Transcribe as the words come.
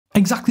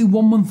Exactly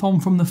 1 month on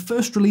from the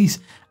first release,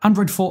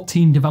 Android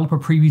 14 Developer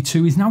Preview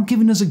 2 is now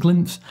giving us a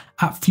glimpse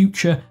at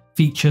future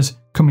features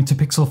coming to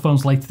Pixel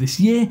phones later this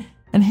year,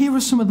 and here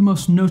are some of the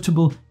most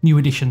notable new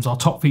additions or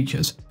top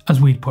features, as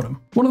we'd put them.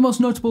 One of the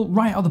most notable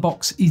right out of the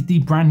box is the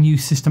brand new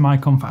system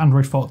icon for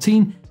Android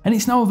 14, and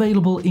it's now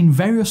available in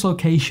various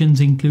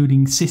locations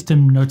including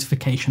system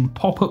notification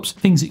pop-ups,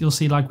 things that you'll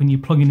see like when you're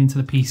plugging into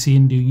the PC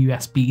and do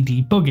USB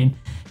debugging.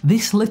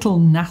 This little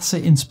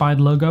NASA-inspired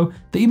logo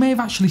that you may have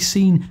actually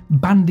seen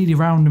bandied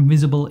around and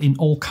visible in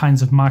all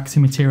kinds of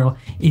marketing material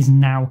is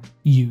now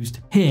used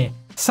here.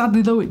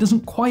 Sadly though, it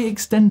doesn't quite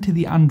extend to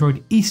the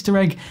Android Easter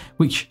egg,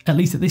 which at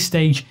least at this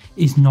stage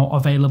is not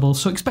available,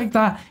 so expect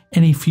that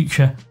in a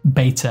future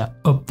beta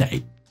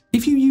update.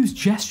 If you use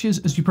gestures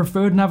as your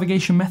preferred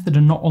navigation method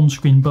and not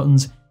on-screen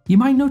buttons, you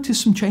might notice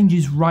some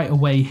changes right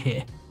away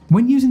here.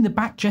 When using the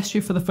back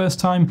gesture for the first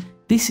time,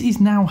 this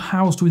is now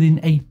housed within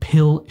a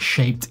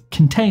pill-shaped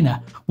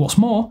container. What's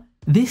more,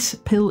 this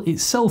pill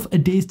itself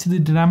adheres to the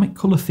dynamic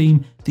colour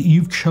theme that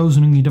you've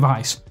chosen on your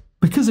device.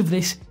 Because of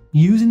this,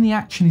 using the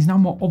action is now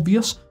more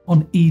obvious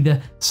on either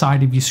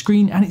side of your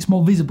screen, and it's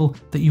more visible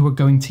that you are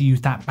going to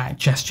use that back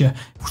gesture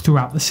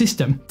throughout the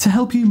system. To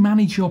help you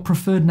manage your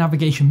preferred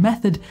navigation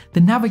method,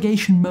 the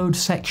navigation mode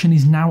section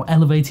is now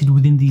elevated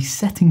within the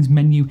settings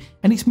menu,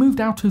 and it's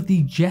moved out of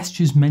the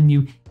gestures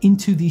menu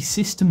into the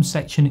system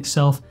section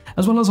itself,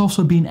 as well as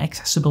also being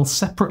accessible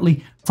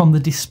separately from the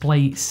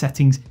display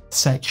settings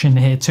section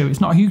here too. It's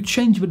not a huge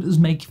change, but it does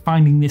make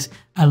finding this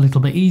a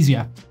little bit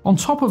easier. On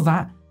top of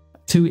that,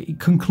 to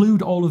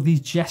conclude all of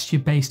these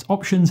gesture-based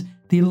options,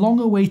 the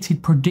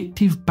long-awaited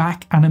predictive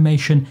back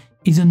animation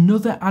is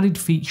another added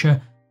feature,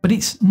 but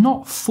it's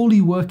not fully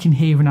working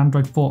here in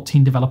Android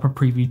 14 Developer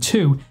Preview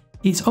 2.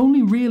 It's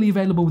only really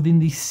available within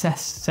the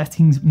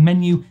settings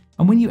menu,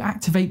 and when you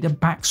activate the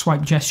back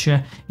swipe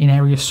gesture in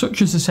areas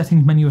such as the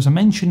settings menu as I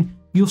mentioned,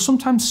 you'll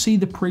sometimes see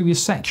the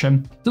previous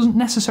section. It doesn't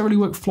necessarily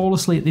work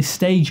flawlessly at this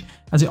stage,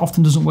 as it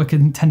often doesn't work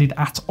as intended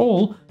at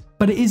all,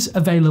 but it is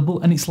available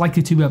and it's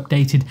likely to be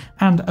updated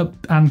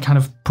and kind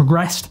of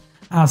progressed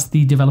as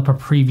the developer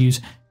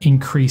previews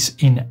increase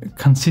in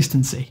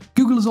consistency.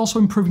 Google is also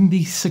improving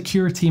the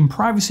security and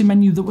privacy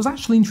menu that was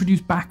actually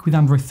introduced back with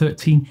Android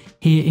 13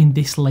 here in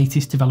this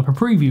latest developer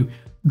preview.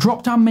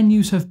 Drop-down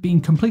menus have been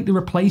completely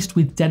replaced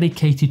with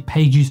dedicated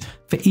pages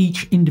for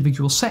each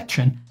individual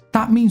section.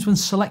 That means when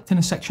selecting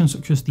a section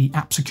such as the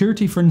app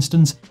security, for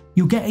instance,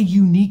 you'll get a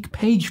unique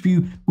page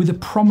view with a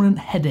prominent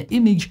header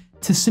image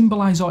to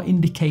symbolize or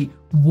indicate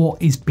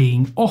what is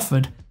being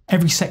offered.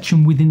 Every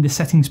section within the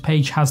settings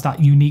page has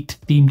that unique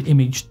themed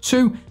image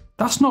too.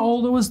 That's not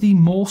all though, as the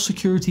more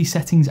security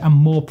settings and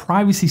more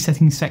privacy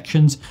settings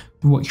sections,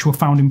 which were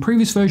found in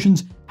previous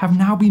versions, have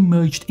now been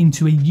merged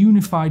into a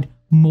unified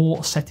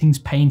more settings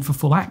pane for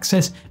full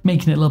access,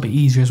 making it a little bit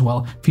easier as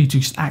well for you to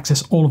just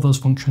access all of those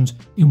functions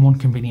in one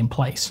convenient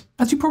place.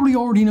 As you probably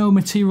already know,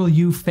 Material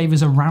You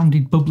favours a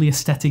rounded, bubbly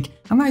aesthetic,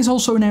 and that is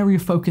also an area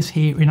of focus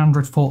here in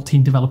Android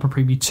 14 Developer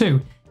Preview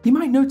 2. You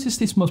might notice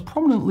this most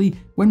prominently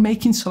when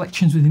making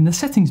selections within the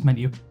settings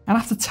menu, and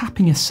after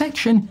tapping a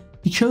section,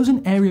 the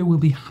chosen area will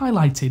be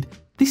highlighted.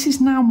 This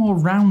is now more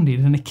rounded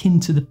and akin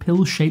to the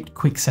pill-shaped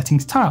quick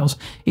settings tiles.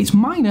 It's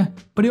minor,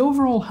 but it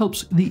overall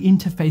helps the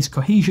interface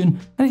cohesion,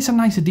 and it's a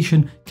nice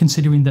addition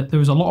considering that there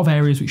is a lot of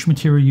areas which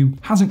Material You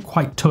hasn't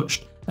quite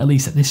touched, at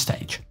least at this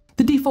stage.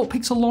 The default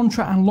Pixel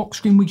launcher and lock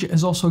screen widget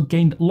has also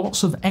gained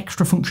lots of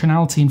extra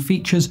functionality and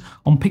features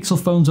on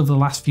Pixel phones over the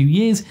last few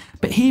years,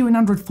 but here in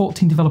Android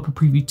 14 Developer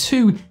Preview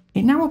 2,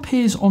 it now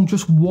appears on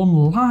just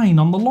one line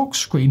on the lock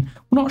screen.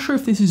 We're not sure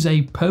if this is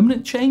a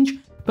permanent change,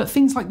 but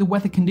things like the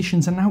weather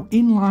conditions are now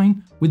in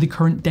line with the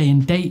current day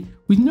and date,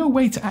 with no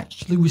way to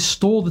actually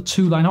restore the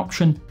two-line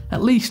option,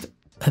 at least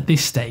at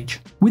this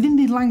stage. Within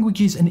the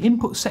languages and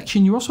input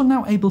section, you're also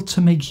now able to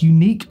make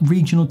unique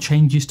regional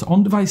changes to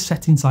on-device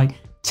settings like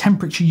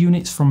temperature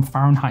units from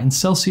Fahrenheit and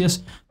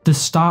Celsius, the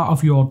start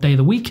of your day of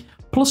the week,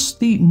 plus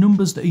the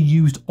numbers that are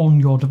used on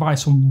your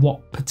device and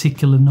what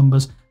particular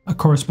numbers are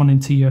corresponding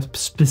to your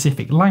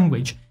specific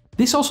language.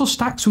 This also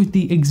stacks with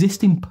the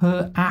existing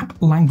per app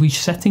language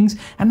settings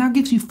and now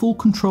gives you full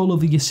control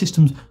over your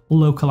system's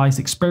localized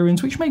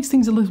experience, which makes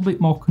things a little bit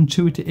more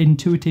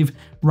intuitive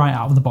right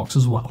out of the box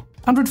as well.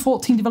 Android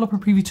 14 Developer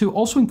Preview 2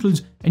 also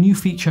includes a new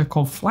feature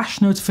called Flash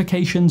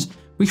Notifications,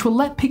 which will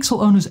let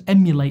Pixel owners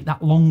emulate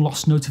that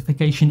long-lost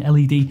notification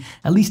LED,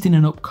 at least in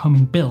an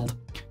upcoming build.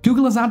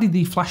 Google has added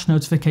the Flash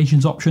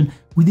Notifications option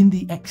within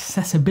the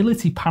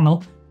accessibility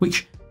panel,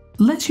 which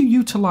lets you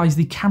utilize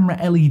the camera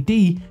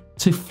LED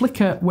to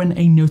flicker when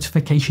a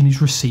notification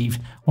is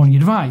received on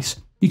your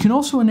device. You can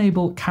also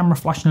enable camera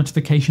flash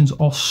notifications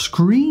or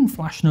screen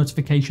flash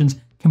notifications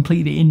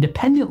completely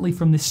independently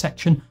from this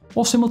section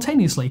or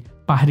simultaneously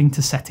by heading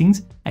to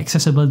Settings,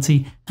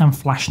 Accessibility, and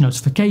Flash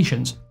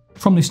Notifications.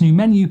 From this new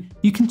menu,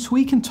 you can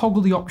tweak and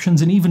toggle the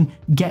options and even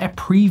get a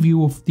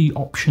preview of the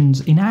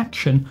options in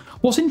action.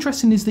 What's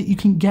interesting is that you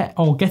can get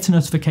a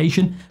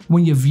notification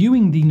when you're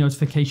viewing the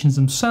notifications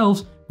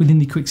themselves within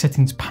the Quick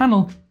Settings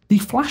panel. The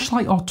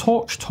flashlight or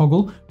torch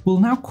toggle will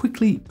now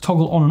quickly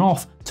toggle on and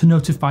off to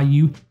notify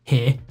you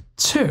here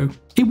too.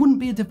 It wouldn't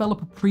be a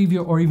developer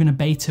preview or even a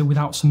beta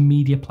without some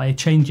media player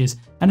changes,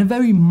 and a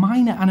very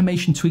minor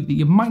animation tweak that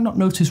you might not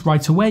notice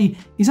right away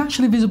is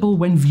actually visible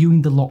when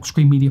viewing the lock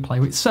screen media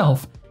player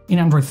itself. In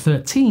Android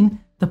 13,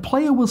 the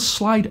player will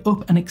slide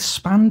up and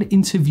expand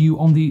into view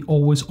on the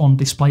always on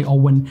display, or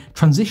when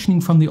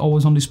transitioning from the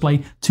always on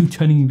display to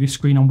turning the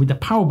screen on with the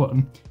power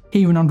button.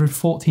 Here in Android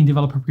 14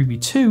 Developer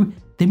Preview 2,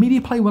 the media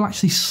player will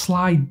actually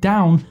slide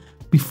down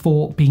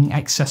before being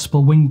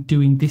accessible when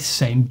doing this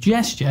same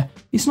gesture.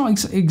 It's not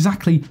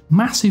exactly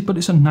massive, but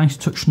it's a nice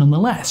touch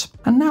nonetheless.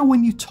 And now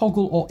when you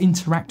toggle or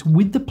interact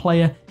with the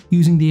player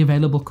using the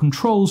available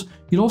controls,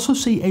 you'll also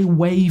see a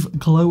wave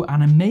glow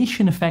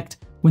animation effect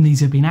when these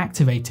have been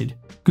activated.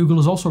 Google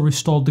has also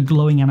restored the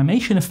glowing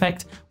animation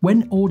effect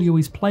when audio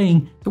is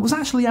playing that was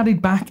actually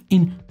added back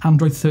in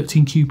Android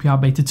 13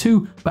 QPR Beta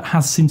 2, but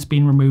has since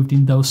been removed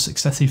in those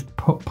successive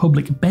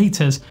public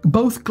betas.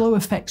 Both glow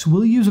effects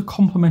will use a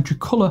complementary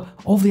colour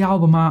of the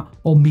album art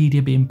or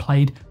media being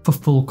played for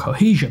full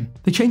cohesion.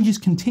 The changes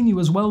continue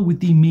as well with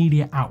the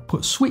media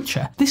output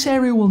switcher. This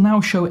area will now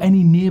show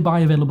any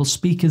nearby available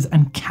speakers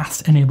and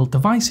cast enabled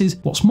devices.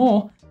 What's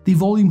more, the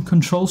volume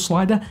control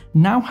slider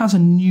now has a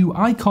new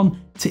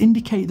icon to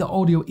indicate that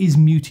audio is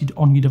muted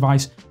on your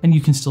device, and you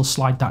can still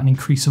slide that and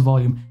increase the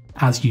volume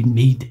as you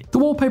need it. The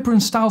wallpaper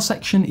and style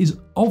section is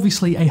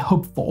obviously a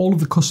hub for all of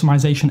the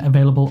customization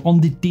available on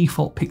the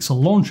default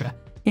Pixel launcher.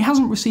 It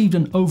hasn't received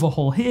an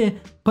overhaul here,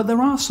 but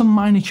there are some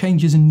minor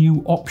changes and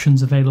new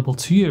options available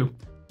to you.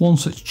 One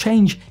such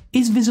change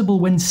is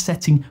visible when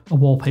setting a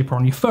wallpaper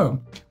on your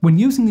phone. When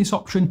using this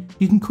option,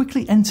 you can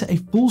quickly enter a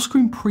full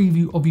screen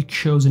preview of your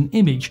chosen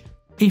image.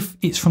 If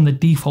it's from the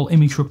default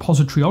image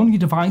repository on your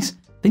device,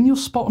 then you'll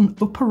spot an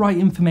upper right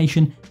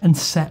information and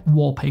set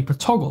wallpaper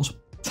toggles.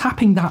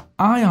 Tapping that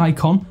eye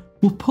icon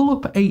will pull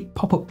up a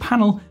pop-up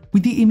panel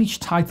with the image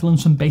title and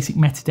some basic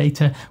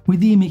metadata with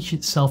the image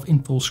itself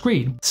in full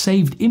screen.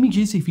 Saved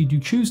images, if you do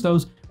choose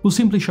those, will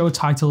simply show a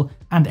title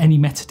and any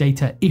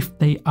metadata if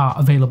they are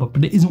available,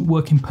 but it isn't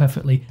working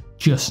perfectly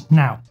just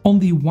now. On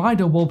the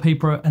wider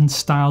wallpaper and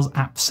styles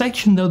app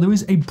section though, there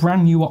is a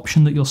brand new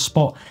option that you'll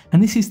spot,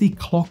 and this is the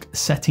clock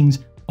settings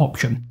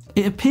option.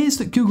 It appears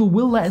that Google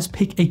will let us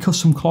pick a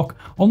custom clock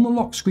on the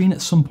lock screen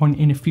at some point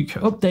in a future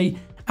update.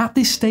 At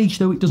this stage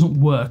though, it doesn't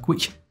work,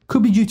 which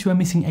could be due to a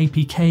missing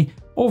APK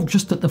or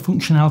just that the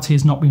functionality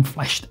has not been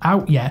fleshed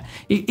out yet.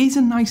 It is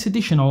a nice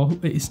addition, or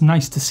it's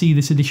nice to see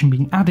this addition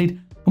being added,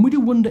 and we do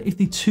wonder if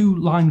the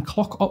 2-line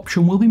clock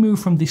option will be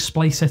moved from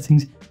display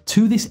settings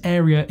to this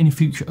area in a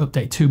future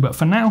update too, but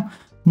for now,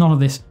 none of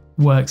this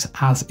works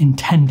as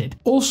intended.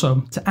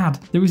 Also, to add,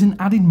 there is an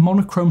added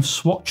monochrome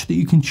swatch that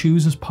you can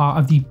choose as part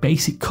of the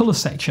basic color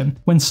section.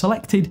 When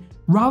selected,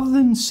 rather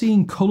than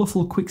seeing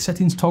colorful quick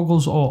settings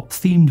toggles or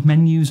themed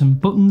menus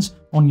and buttons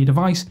on your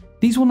device,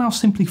 these will now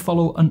simply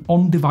follow an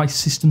on-device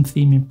system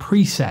theming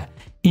preset.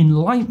 In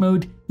light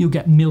mode, you'll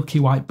get milky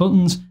white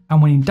buttons,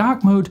 and when in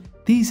dark mode,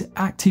 these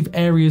active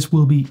areas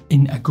will be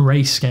in a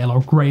grayscale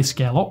or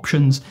grayscale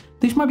options.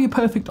 This might be a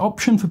perfect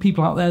option for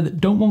people out there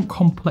that don't want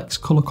complex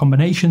color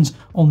combinations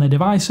on their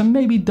device and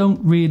maybe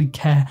don't really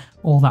care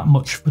all that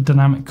much for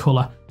dynamic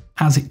color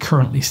as it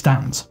currently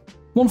stands.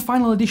 One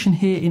final addition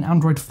here in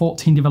Android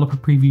 14 Developer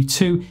Preview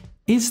 2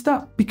 is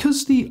that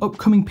because the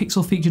upcoming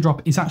Pixel feature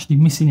drop is actually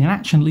missing in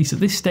action, at least at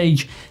this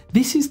stage,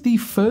 this is the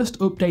first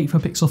update for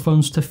Pixel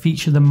phones to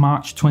feature the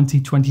March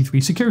 2023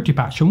 security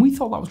patch, and we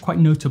thought that was quite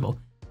notable.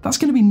 That's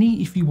going to be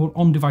neat if you want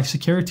on-device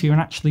security and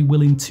actually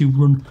willing to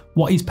run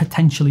what is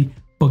potentially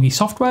buggy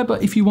software,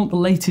 but if you want the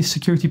latest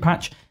security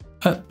patch,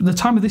 at the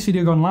time of this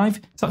video going live,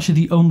 it's actually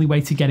the only way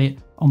to get it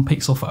on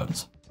Pixel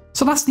phones.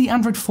 So that's the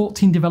Android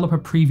 14 Developer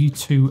Preview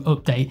 2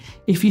 update.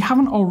 If you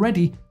haven't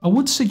already, I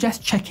would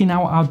suggest checking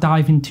out our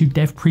dive into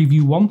Dev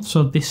Preview 1,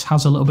 so this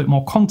has a little bit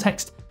more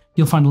context.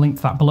 You'll find a link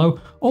to that below.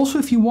 Also,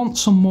 if you want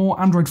some more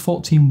Android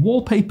 14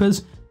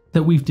 wallpapers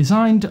that we've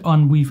designed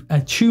and we've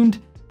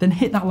tuned, then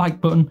hit that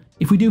like button.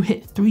 If we do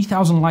hit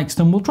 3,000 likes,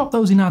 then we'll drop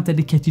those in our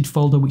dedicated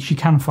folder, which you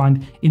can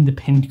find in the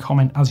pinned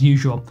comment as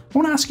usual. I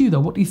want to ask you though,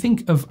 what do you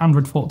think of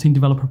Android 14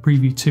 Developer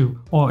Preview 2,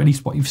 or at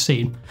least what you've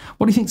seen?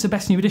 What do you think is the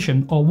best new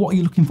addition, or what are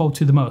you looking forward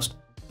to the most?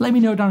 Let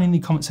me know down in the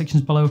comment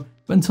sections below.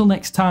 But until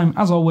next time,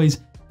 as always,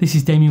 this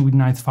is Damien with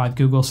 9to5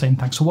 Google saying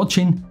thanks for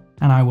watching,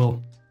 and I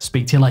will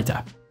speak to you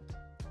later.